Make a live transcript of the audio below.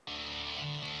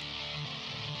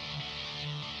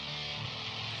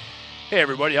Hey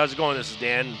everybody, how's it going? This is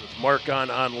Dan with Marcon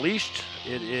Unleashed.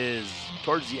 It is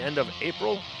towards the end of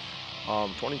April,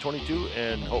 2022,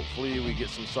 and hopefully we get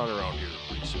some sun around here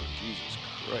pretty soon. Jesus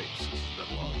Christ, this has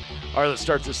been long. All right, let's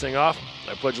start this thing off.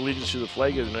 I pledge allegiance to the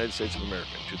flag of the United States of America,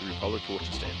 and to the republic for which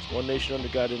it stands, one nation under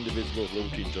God, indivisible, with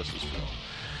liberty and justice for all.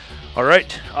 All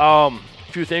right,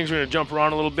 a few things. We're going to jump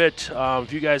around a little bit.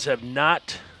 If you guys have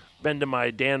not been to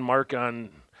my Dan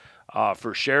Marcon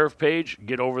for Sheriff page,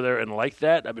 get over there and like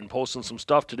that. I've been posting some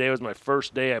stuff. Today was my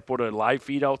first day. I put a live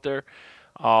feed out there.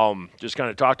 Just kind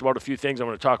of talked about a few things. I'm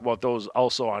going to talk about those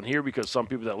also on here because some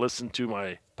people that listen to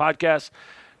my podcast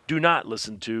do not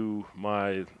listen to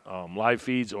my live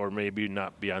feeds or maybe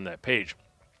not be on that page.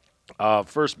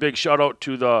 First big shout out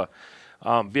to the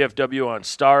VFW on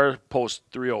Star, Post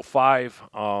 305.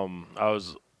 I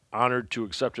was honored to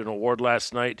accept an award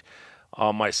last night.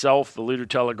 Myself, the Leader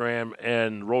Telegram,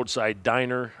 and Roadside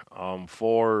Diner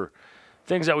for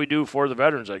things that we do for the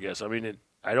veterans, I guess. I mean,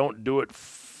 I don't do it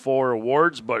for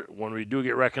awards, but when we do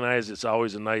get recognized, it's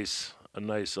always a nice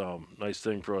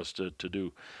thing for us to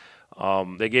do.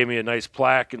 They gave me a nice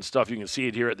plaque and stuff. You can see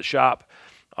it here at the shop,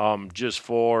 just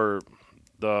for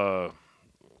the,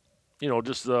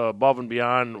 just the above and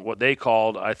beyond what they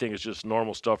called. I think it's just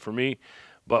normal stuff for me,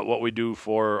 but what we do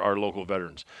for our local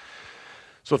veterans.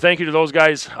 So thank you to those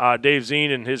guys, Dave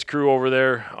Zine and his crew over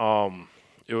there.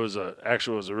 It was a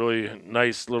really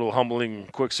nice little humbling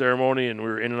quick ceremony, and we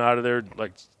were in and out of there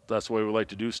like that's the way we like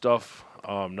to do stuff,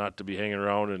 not to be hanging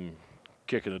around and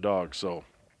kicking the dog. So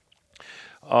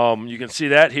you can see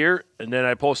that here, and then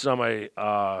I posted on my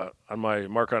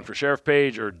Marcon for Sheriff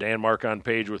page or Dan Marcon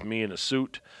page with me in a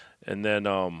suit, and then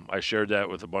I shared that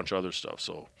with a bunch of other stuff.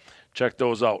 So check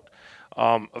those out.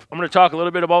 I'm going to talk a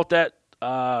little bit about that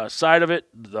side of it,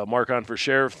 the Marcon for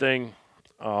Sheriff thing.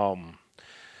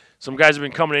 Some guys have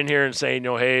been coming in here and saying,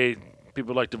 hey,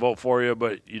 people would like to vote for you,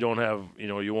 but you don't have,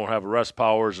 you won't have arrest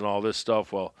powers and all this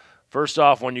stuff. Well, first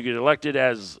off, when you get elected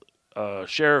as a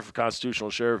sheriff, a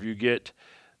constitutional sheriff, you get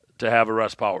to have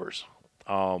arrest powers.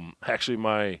 Actually,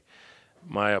 my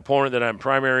opponent that I'm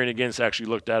primarying against actually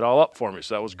looked that all up for me,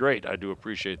 so that was great. I do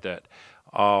appreciate that.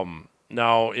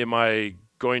 Now, am I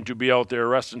going to be out there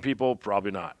arresting people?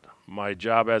 Probably not. My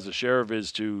job as a sheriff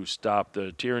is to stop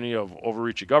the tyranny of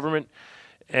overreach of government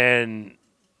and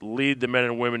lead the men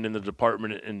and women in the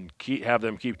department and have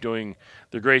them keep doing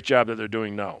the great job that they're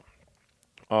doing now.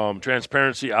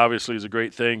 Transparency, obviously, is a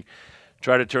great thing.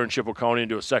 Try to turn Chippewa County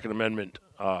into a Second Amendment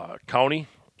county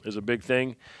is a big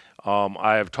thing.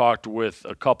 I have talked with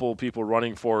a couple people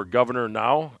running for governor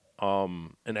now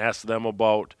and asked them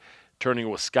about turning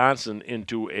Wisconsin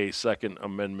into a Second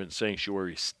Amendment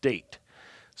sanctuary state.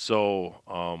 So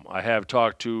I have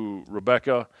talked to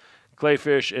Rebecca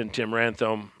Clayfish and Tim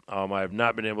Rantham. I have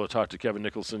not been able to talk to Kevin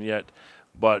Nicholson yet,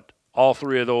 but all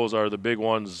three of those are the big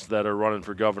ones that are running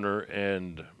for governor,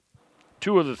 and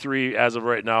two of the three, as of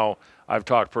right now, I've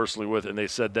talked personally with, and they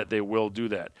said that they will do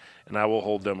that, and I will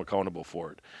hold them accountable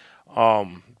for it.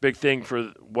 Big thing for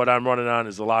what I'm running on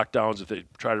is the lockdowns. If they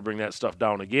try to bring that stuff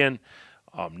down again,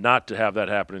 not to have that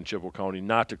happen in Chippewa County,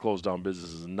 not to close down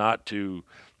businesses, not to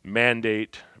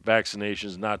mandate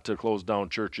vaccinations, not to close down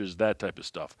churches, that type of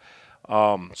stuff.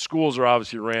 Schools are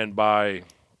obviously ran by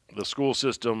the school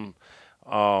system,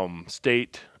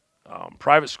 state.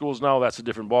 Private schools now, that's a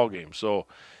different ballgame. So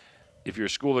if your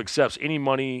school accepts any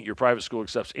money, your private school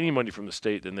accepts any money from the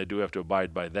state, then they do have to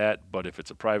abide by that. But if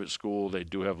it's a private school, they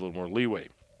do have a little more leeway.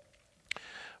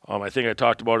 I think I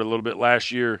talked about it a little bit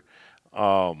last year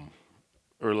or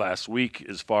last week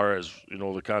as far as,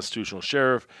 the constitutional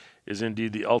sheriff is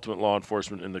indeed the ultimate law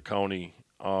enforcement in the county,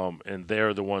 and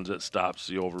they're the ones that stops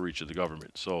the overreach of the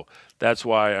government. So that's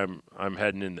why I'm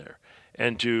heading in there.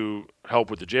 And to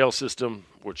help with the jail system,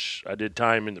 which I did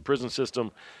time in the prison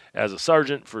system as a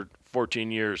sergeant for 14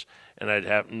 years, and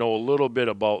I'd know a little bit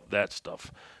about that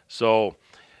stuff. So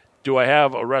do I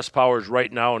have arrest powers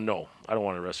right now? No. I don't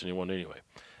want to arrest anyone anyway.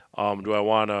 Do I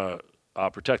want to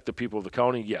protect the people of the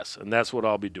county? Yes, and that's what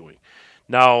I'll be doing.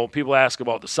 Now, people ask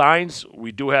about the signs.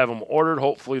 We do have them ordered.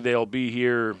 Hopefully they'll be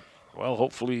here,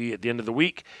 hopefully at the end of the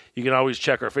week. You can always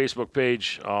check our Facebook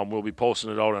page. We'll be posting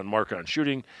it out on Marcon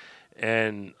Shooting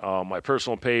and my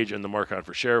personal page and the Marcon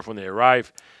for Sheriff when they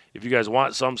arrive. If you guys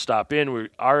want some, stop in. We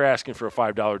are asking for a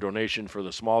 $5 donation for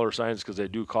the smaller signs because they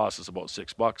do cost us about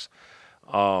 $6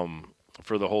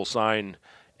 for the whole sign.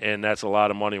 And that's a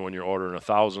lot of money when you're ordering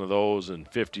 1,000 of those and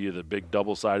 50 of the big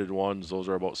double-sided ones. Those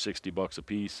are about $60 a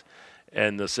piece.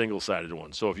 And the single-sided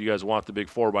ones. So if you guys want the big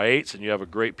 4x8s and you have a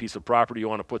great piece of property you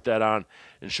want to put that on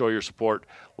and show your support,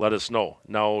 let us know.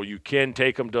 Now, you can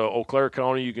take them to Eau Claire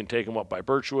County. You can take them up by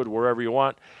Birchwood, wherever you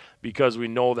want. because we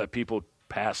know that people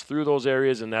pass through those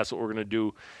areas, and that's what we're going to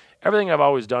do. Everything I've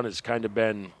always done has kind of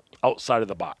been outside of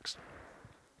the box.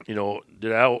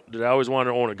 Did I always want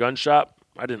to own a gun shop?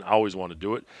 I didn't always want to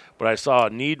do it, but I saw a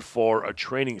need for a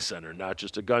training center, not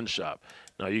just a gun shop.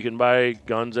 Now, you can buy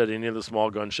guns at any of the small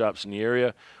gun shops in the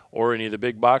area or any of the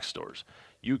big box stores.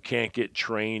 You can't get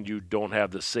trained. You don't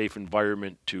have the safe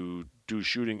environment to do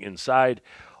shooting inside,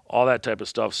 all that type of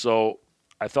stuff. So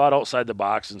I thought outside the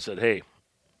box and said, hey,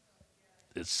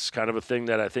 it's kind of a thing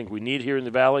that I think we need here in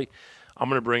the Valley. I'm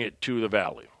going to bring it to the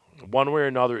Valley. One way or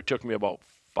another, it took me about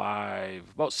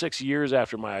 6 years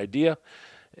after my idea.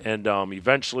 And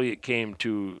eventually it came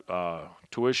to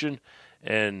fruition.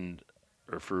 I'm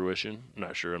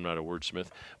not sure. I'm not a wordsmith.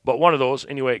 But one of those.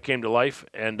 Anyway, it came to life,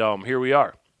 and here we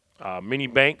are. Many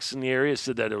banks in the area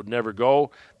said that it would never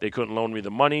go. They couldn't loan me the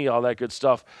money, all that good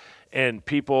stuff. And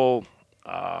people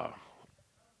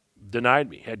denied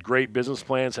me. Had great business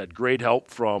plans, had great help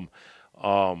from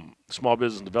Small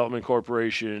Business Development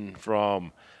Corporation,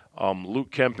 from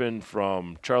Luke Kempen,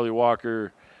 from Charlie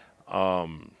Walker,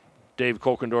 Dave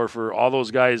Kokendorfer. All those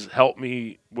guys helped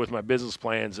me with my business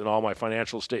plans and all my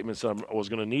financial statements that I was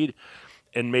going to need,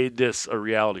 and made this a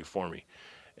reality for me.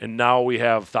 And now we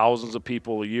have thousands of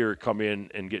people a year come in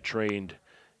and get trained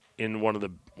in one of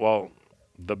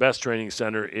the best training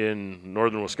center in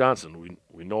northern Wisconsin.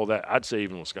 We know that. I'd say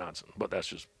even Wisconsin, but that's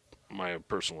just my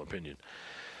personal opinion.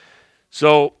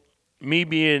 So me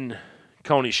being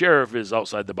county sheriff is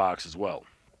outside the box as well.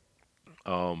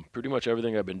 Pretty much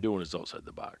everything I've been doing is outside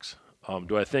the box.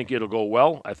 Do I think it'll go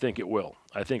well? I think it will.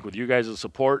 I think with you guys'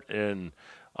 support and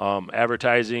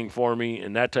advertising for me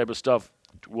and that type of stuff,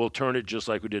 we'll turn it just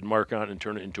like we did Marcon and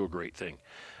turn it into a great thing.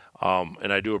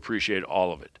 And I do appreciate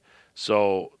all of it.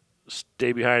 So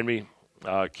stay behind me,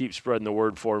 keep spreading the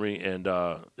word for me, and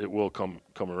it will come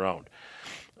around.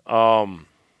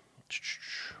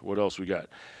 What else we got?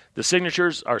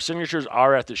 Our signatures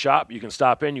are at the shop. You can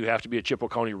stop in. You have to be a Chippewa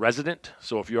County resident.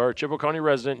 So if you are a Chippewa County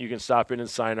resident, you can stop in and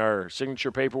sign our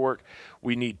signature paperwork.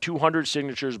 We need 200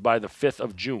 signatures by the 5th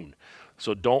of June.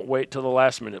 So don't wait till the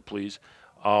last minute, please.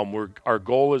 Our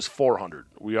goal is 400.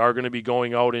 We are going to be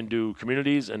going out into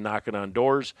communities and knocking on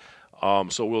doors.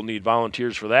 So we'll need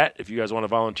volunteers for that. If you guys want to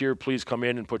volunteer, please come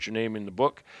in and put your name in the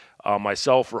book.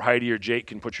 Myself or Heidi or Jake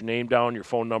can put your name down, your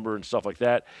phone number, and stuff like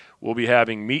that. We'll be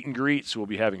having meet and greets. We'll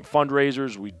be having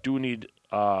fundraisers. We do need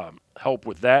help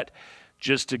with that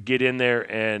just to get in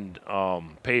there and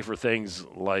pay for things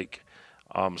like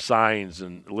signs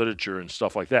and literature and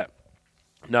stuff like that.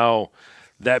 Now,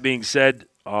 that being said,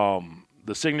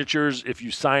 the signatures, if you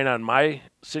sign on my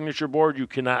signature board, you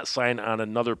cannot sign on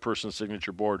another person's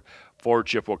signature board for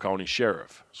Chippewa County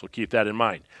Sheriff. So keep that in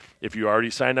mind. If you already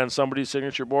signed on somebody's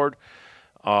signature board,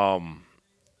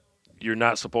 you're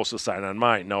not supposed to sign on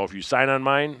mine. Now, if you sign on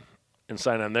mine and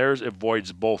sign on theirs, it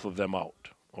voids both of them out,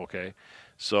 okay?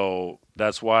 So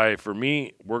that's why, for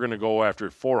me, we're going to go after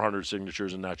 400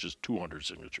 signatures and not just 200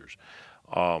 signatures.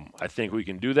 I think we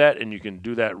can do that, and you can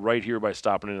do that right here by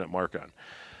stopping in at Marcon.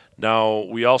 Now,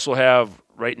 we also have,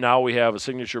 right now, we have a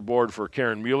signature board for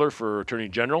Karen Mueller for Attorney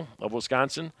General of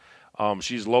Wisconsin.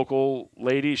 She's a local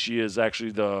lady. She is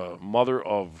actually the mother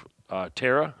of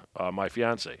Tara, my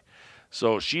fiance.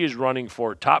 So she is running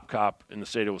for top cop in the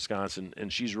state of Wisconsin,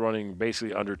 and she's running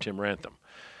basically under Tim Rantham,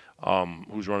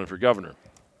 who's running for governor.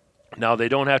 Now, they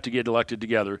don't have to get elected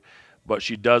together, but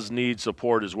she does need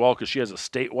support as well because she has a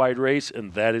statewide race,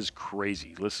 and that is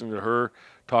crazy. Listening to her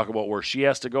talk about where she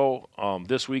has to go.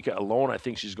 This week alone, I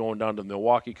think she's going down to the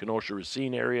Milwaukee, Kenosha,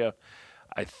 Racine area.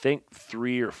 I think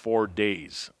 3 or 4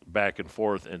 days back and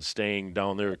forth and staying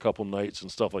down there a couple nights and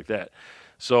stuff like that.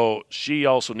 So she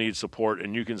also needs support,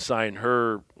 and you can sign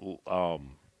her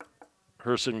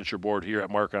signature board here at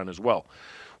Marcon as well.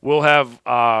 We'll have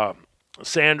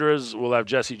Sandra's, we'll have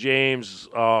Jesse James,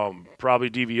 probably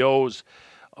DVOs.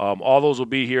 All those will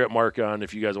be here at Marcon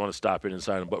if you guys want to stop in and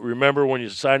sign them. But remember, when you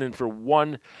sign in for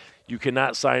one, you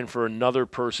cannot sign for another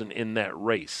person in that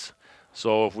race.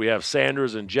 So if we have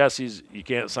Sanders and Jesse's, you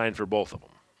can't sign for both of them.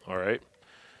 All right?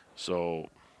 So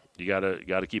you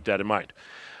gotta keep that in mind.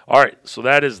 All right, so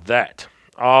that is that.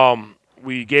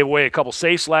 We gave away a couple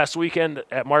safes last weekend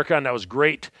at Marcon. That was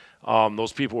great.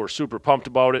 Those people were super pumped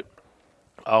about it.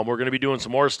 We're going to be doing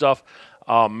some more stuff.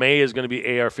 May is going to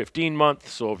be AR-15 month,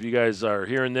 so if you guys are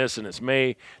hearing this and it's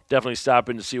May, definitely stop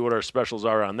in to see what our specials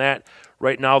are on that.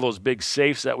 Right now, those big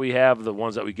safes that we have, the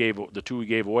ones that the two we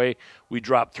gave away, we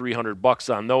dropped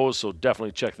 $300 on those, so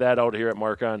definitely check that out here at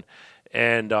Marcon.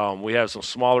 And we have some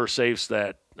smaller safes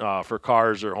that for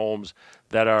cars or homes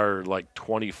that are like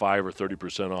 25 or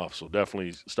 30% off. So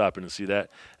definitely stop in and see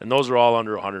that. And those are all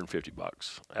under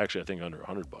 $150. Actually, I think under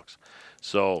 $100.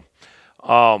 So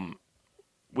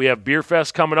we have Beer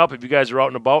Fest coming up. If you guys are out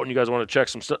and about and you guys want to check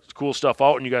some cool stuff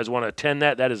out and you guys want to attend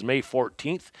that, that is May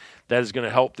 14th. That is going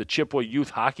to help the Chippewa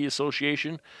Youth Hockey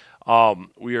Association.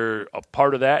 We are a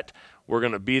part of that. We're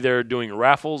going to be there doing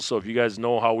raffles. So if you guys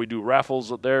know how we do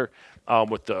raffles up there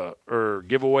with or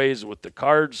giveaways with the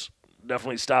cards,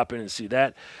 definitely stop in and see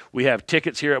that. We have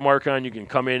tickets here at Marcon. You can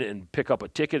come in and pick up a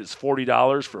ticket. It's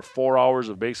 $40 for 4 hours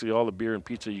of basically all the beer and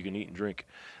pizza you can eat and drink.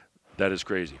 That is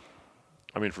crazy.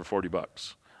 I mean, for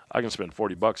 $40. I can spend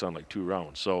 $40 on like 2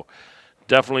 rounds. So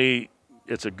definitely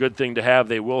it's a good thing to have.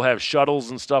 They will have shuttles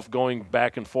and stuff going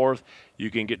back and forth.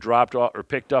 You can get dropped off or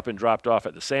picked up and dropped off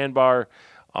at the sandbar,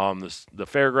 the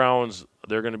fairgrounds.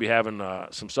 They're going to be having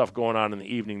some stuff going on in the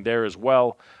evening there as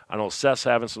well. I know Seth's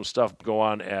having some stuff go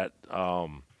on at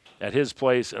his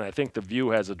place, and I think the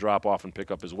View has a drop off and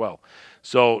pick up as well.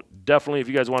 So definitely, if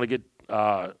you guys want to get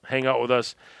hang out with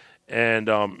us and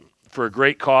for a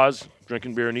great cause,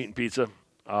 drinking beer and eating pizza.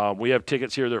 We have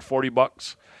tickets here. They're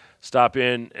 $40. Stop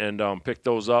in and pick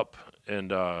those up and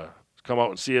come out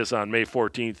and see us on May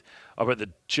 14th up at the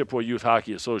Chippewa Youth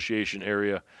Hockey Association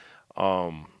area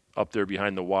up there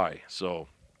behind the Y. So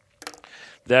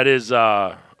that is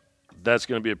that's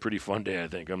going to be a pretty fun day, I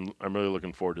think. I'm really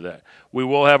looking forward to that. We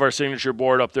will have our signature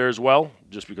board up there as well,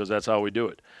 just because that's how we do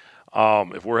it.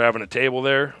 If we're having a table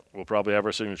there, we'll probably have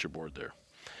our signature board there.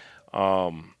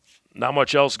 Not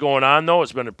much else going on, though.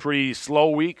 It's been a pretty slow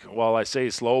week. Well, I say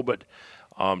slow, but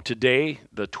today,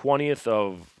 the 20th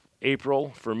of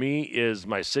April, for me, is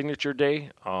my signature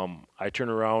day. I turn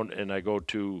around and I go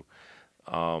to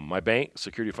my bank,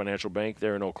 Security Financial Bank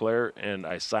there in Eau Claire, and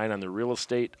I sign on the real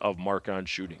estate of Marcon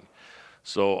Shooting.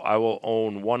 So I will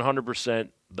own 100%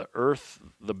 the earth,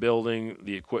 the building,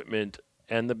 the equipment,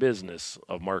 and the business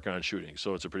of Marcon Shooting.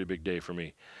 So it's a pretty big day for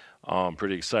me. I'm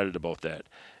pretty excited about that.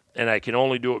 And I can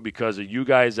only do it because of you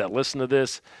guys that listen to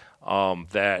this,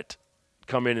 that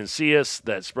come in and see us,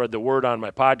 that spread the word on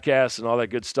my podcast and all that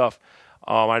good stuff.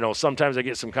 I know sometimes I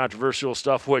get some controversial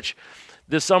stuff, which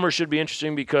this summer should be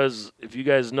interesting because if you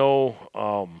guys know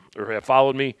or have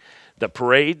followed me, the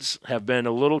parades have been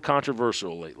a little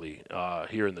controversial lately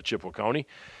here in the Chippewa County.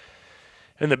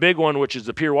 And the big one, which is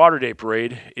the Pure Water Day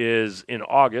Parade, is in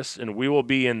August, and we will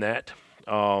be in that.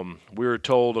 We were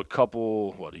told a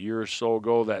year or so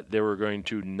ago that they were going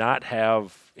to not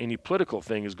have any political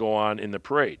things go on in the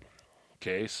parade.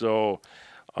 Okay, so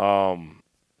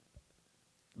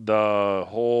the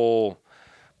whole,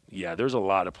 there's a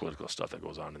lot of political stuff that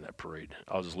goes on in that parade.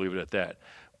 I'll just leave it at that.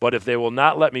 But if they will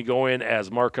not let me go in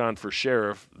as Marcon for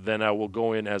sheriff, then I will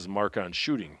go in as Marcon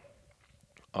Shooting.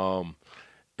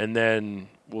 And then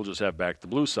we'll just have back the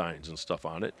blue signs and stuff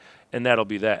on it, and that'll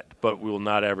be that. But we will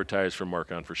not advertise for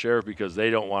Marcon for sheriff because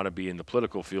they don't want to be in the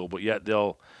political field, but yet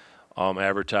they'll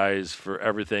advertise for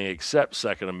everything except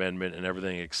Second Amendment and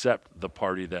everything except the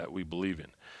party that we believe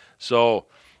in. So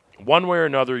one way or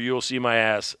another, you'll see my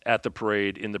ass at the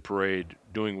parade, in the parade,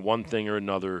 doing one thing or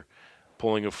another,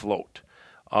 pulling a float.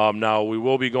 Now, we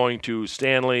will be going to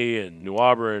Stanley and New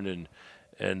Auburn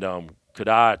and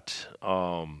Cadott,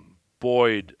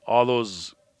 Boyd, all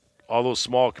those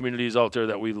small communities out there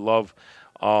that we love,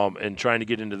 and trying to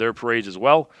get into their parades as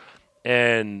well,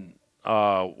 and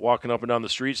walking up and down the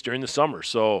streets during the summer.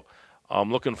 So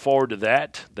I'm looking forward to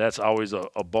that. That's always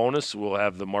a bonus. We'll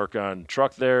have the Marcon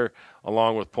truck there,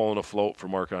 along with pulling a float for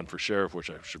Marcon for sheriff,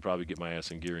 which I should probably get my ass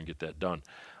in gear and get that done.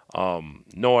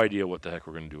 No idea what the heck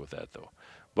we're going to do with that, though.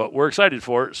 But we're excited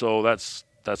for it, so that's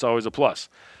always a plus.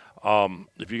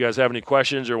 If you guys have any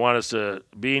questions or want us to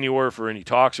be anywhere for any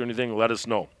talks or anything, let us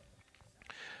know.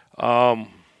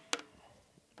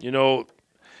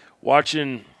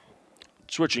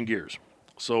 Switching gears.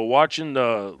 So watching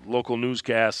the local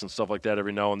newscasts and stuff like that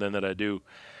every now and then that I do,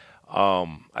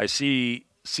 I see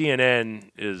CNN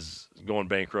is going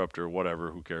bankrupt or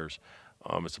whatever. Who cares?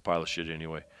 It's a pile of shit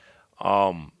anyway.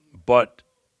 But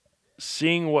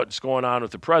seeing what's going on with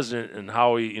the president and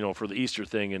how he, for the Easter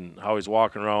thing and how he's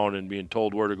walking around and being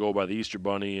told where to go by the Easter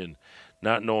bunny and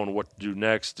not knowing what to do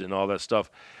next and all that stuff,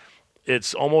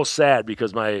 it's almost sad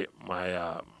because my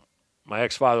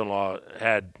ex-father-in-law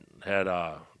had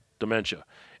dementia,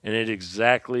 and it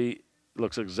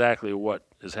looks exactly what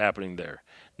is happening there.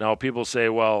 Now, people say,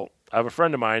 well, I have a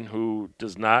friend of mine who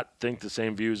does not think the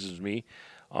same views as me.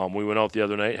 We went out the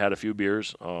other night, had a few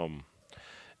beers,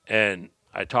 and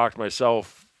I talked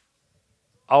myself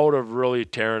out of really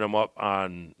tearing him up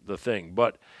on the thing.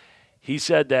 But he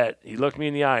said that, he looked me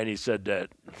in the eye and he said that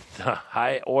the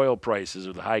high oil prices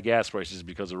or the high gas prices is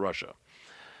because of Russia.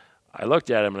 I looked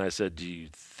at him and I said,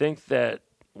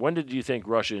 when did you think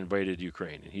Russia invaded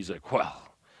Ukraine? And he's like,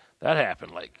 well, that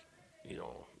happened like, I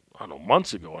don't know,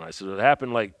 months ago. And I said, it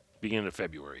happened like beginning of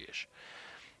February-ish.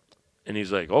 And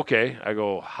he's like, okay. I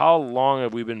go, how long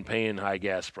have we been paying high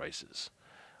gas prices?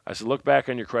 I said, look back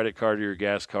on your credit card or your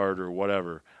gas card or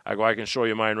whatever. I go, I can show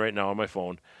you mine right now on my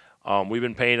phone. We've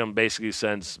been paying them basically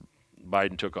since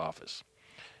Biden took office.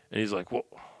 And he's like,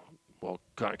 well,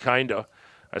 kind of.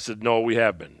 I said, no, we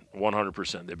have been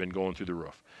 100%. They've been going through the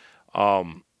roof.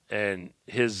 And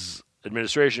his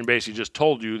administration basically just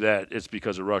told you that it's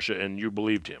because of Russia, and you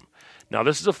believed him. Now,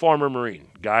 this is a former Marine,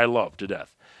 guy I love to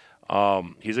death.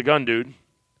 He's a gun dude,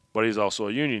 but he's also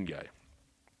a union guy.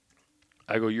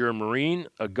 I go, you're a Marine,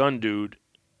 a gun dude,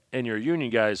 and you're a union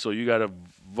guy, so you got to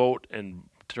vote and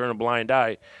turn a blind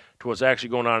eye to what's actually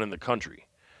going on in the country.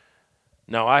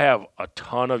 Now, I have a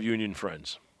ton of union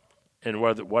friends, and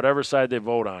whatever side they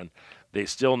vote on, they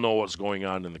still know what's going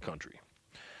on in the country.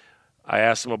 I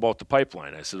asked them about the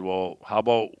pipeline. I said, well, how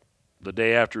about the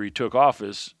day after he took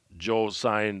office, Joe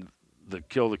signed the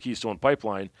Kill the Keystone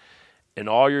Pipeline, and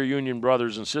all your union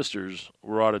brothers and sisters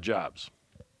were out of jobs.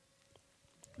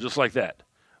 Just like that.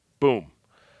 Boom.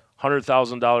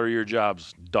 $100,000 a year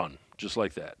jobs done. Just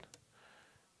like that.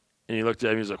 And he looked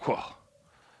at me, he's like, well,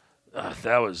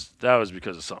 that was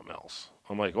because of something else.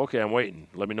 I'm like, okay, I'm waiting.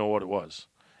 Let me know what it was.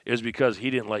 It was because he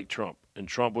didn't like Trump, and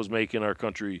Trump was making our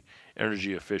country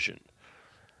energy efficient.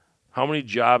 How many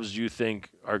jobs do you think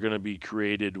are going to be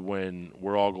created when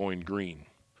we're all going green?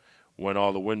 When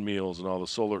all the windmills and all the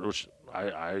solar, which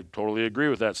I totally agree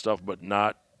with that stuff, but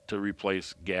not to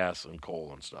replace gas and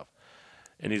coal and stuff.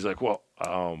 And he's like, well,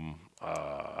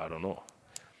 I don't know.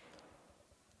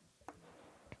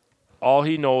 All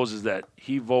he knows is that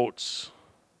he votes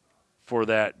for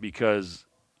that because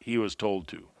he was told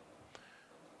to.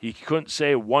 He couldn't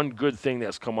say one good thing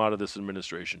that's come out of this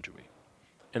administration to me.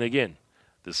 And again,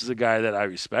 this is a guy that I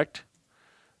respect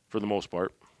for the most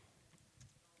part.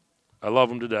 I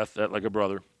love him to death, like a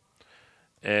brother,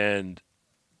 and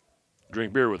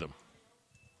drink beer with him.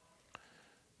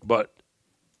 But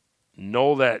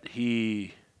know that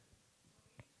he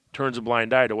turns a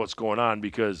blind eye to what's going on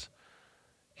because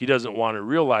he doesn't want to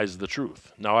realize the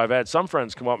truth. Now, I've had some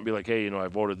friends come up and be like, hey, I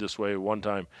voted this way one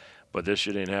time, but this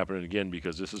shit ain't happening again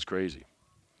because this is crazy.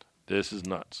 This is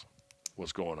nuts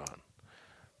what's going on.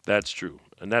 That's true.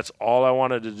 And that's all I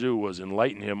wanted to do was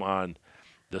enlighten him on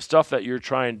the stuff that you're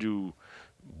trying to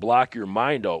block your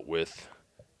mind out with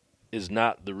is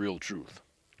not the real truth.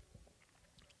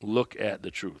 Look at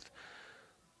the truth.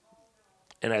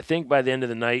 And I think by the end of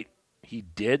the night, he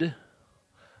did.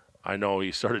 I know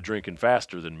he started drinking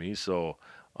faster than me, so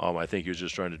I think he was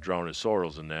just trying to drown his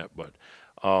sorrows in that. But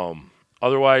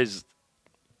otherwise,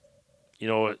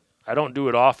 I don't do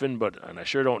it often, and I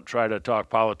sure don't try to talk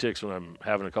politics when I'm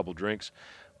having a couple drinks.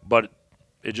 But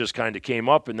it just kind of came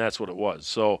up, and that's what it was.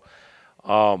 So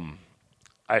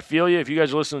I feel you. If you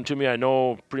guys are listening to me, I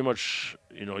know pretty much,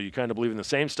 you kind of believe in the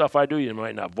same stuff I do. You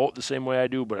might not vote the same way I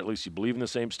do, but at least you believe in the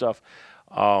same stuff.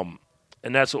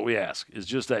 And that's what we ask, is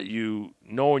just that you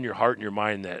know in your heart and your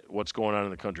mind that what's going on in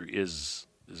the country is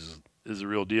the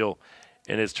real deal,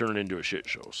 and it's turning into a shit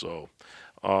show. So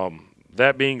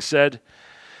that being said,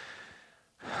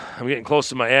 I'm getting close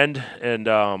to my end, and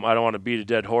I don't want to beat a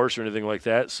dead horse or anything like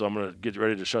that, so I'm going to get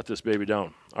ready to shut this baby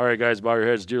down. All right, guys, bow your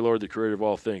heads. Dear Lord, the creator of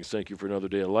all things, thank you for another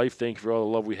day of life. Thank you for all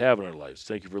the love we have in our lives.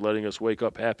 Thank you for letting us wake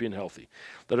up happy and healthy.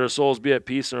 Let our souls be at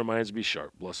peace and our minds be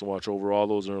sharp. Bless and watch over all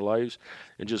those in our lives,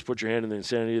 and just put your hand in the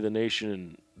insanity of the nation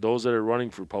and those that are running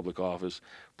for public office.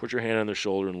 Put your hand on their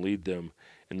shoulder and lead them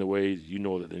in the way you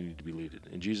know that they need to be led.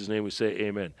 In Jesus' name we say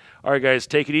amen. All right, guys,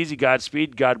 take it easy.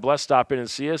 Godspeed. God bless. Stop in and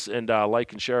see us, and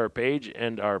like and share our page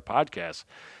and our podcast.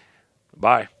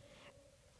 Bye.